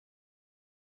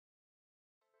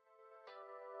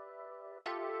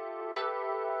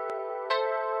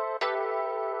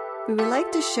We would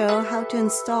like to show how to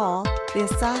install the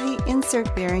Asahi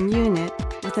Insert bearing unit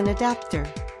with an adapter.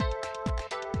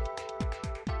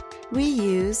 We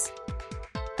use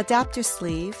adapter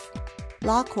sleeve,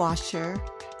 lock washer,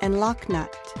 and lock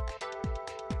nut.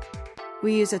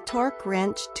 We use a torque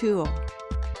wrench tool.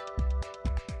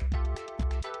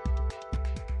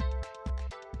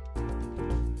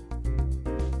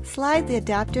 Slide the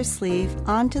adapter sleeve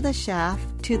onto the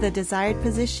shaft to the desired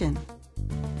position.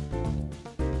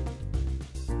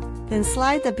 Then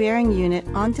slide the bearing unit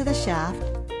onto the shaft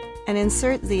and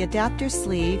insert the adapter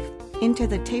sleeve into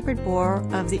the tapered bore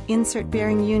of the insert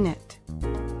bearing unit.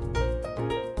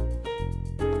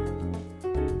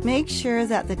 Make sure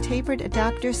that the tapered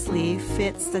adapter sleeve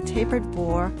fits the tapered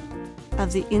bore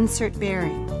of the insert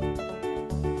bearing.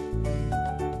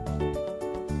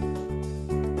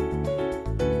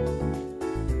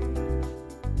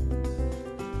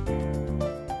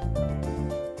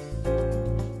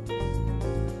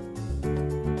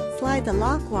 Slide the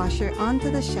lock washer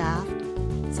onto the shaft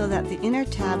so that the inner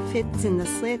tab fits in the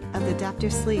slit of the adapter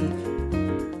sleeve.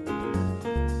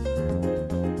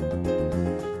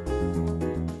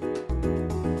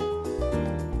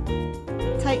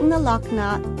 Tighten the lock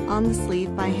nut on the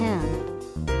sleeve by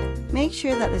hand. Make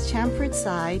sure that the chamfered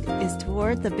side is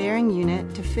toward the bearing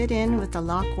unit to fit in with the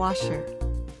lock washer.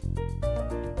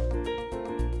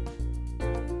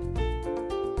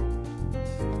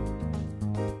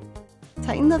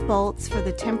 Tighten the bolts for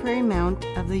the temporary mount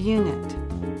of the unit.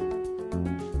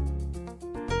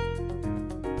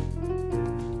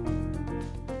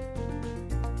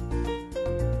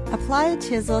 Apply a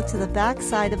chisel to the back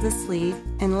side of the sleeve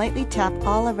and lightly tap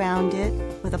all around it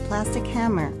with a plastic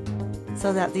hammer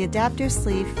so that the adapter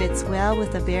sleeve fits well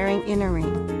with the bearing inner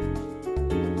ring.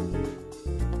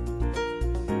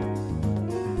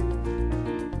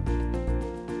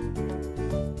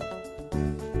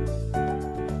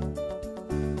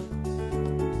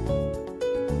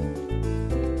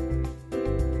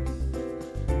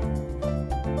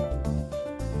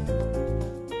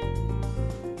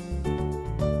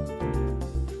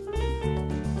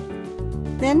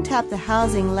 Then tap the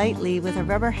housing lightly with a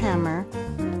rubber hammer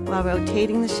while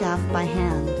rotating the shaft by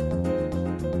hand.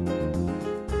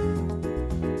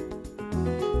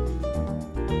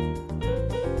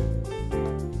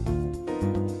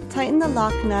 Tighten the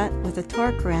lock nut with a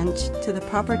torque wrench to the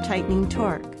proper tightening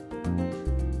torque.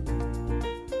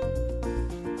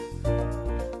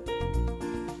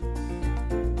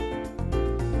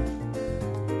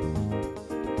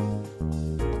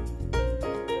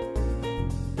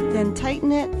 Then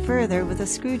tighten it further with a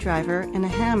screwdriver and a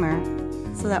hammer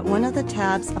so that one of the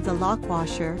tabs of the lock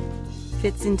washer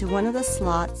fits into one of the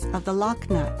slots of the lock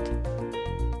nut.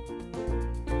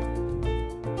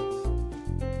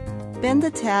 Bend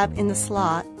the tab in the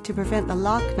slot to prevent the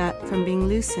lock nut from being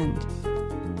loosened.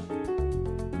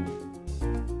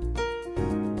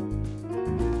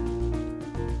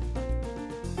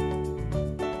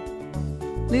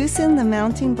 Loosen the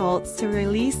mounting bolts to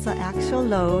release the actual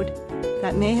load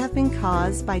that may have been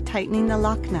caused by tightening the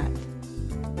lock nut.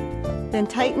 Then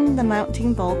tighten the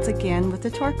mounting bolts again with the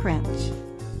torque wrench.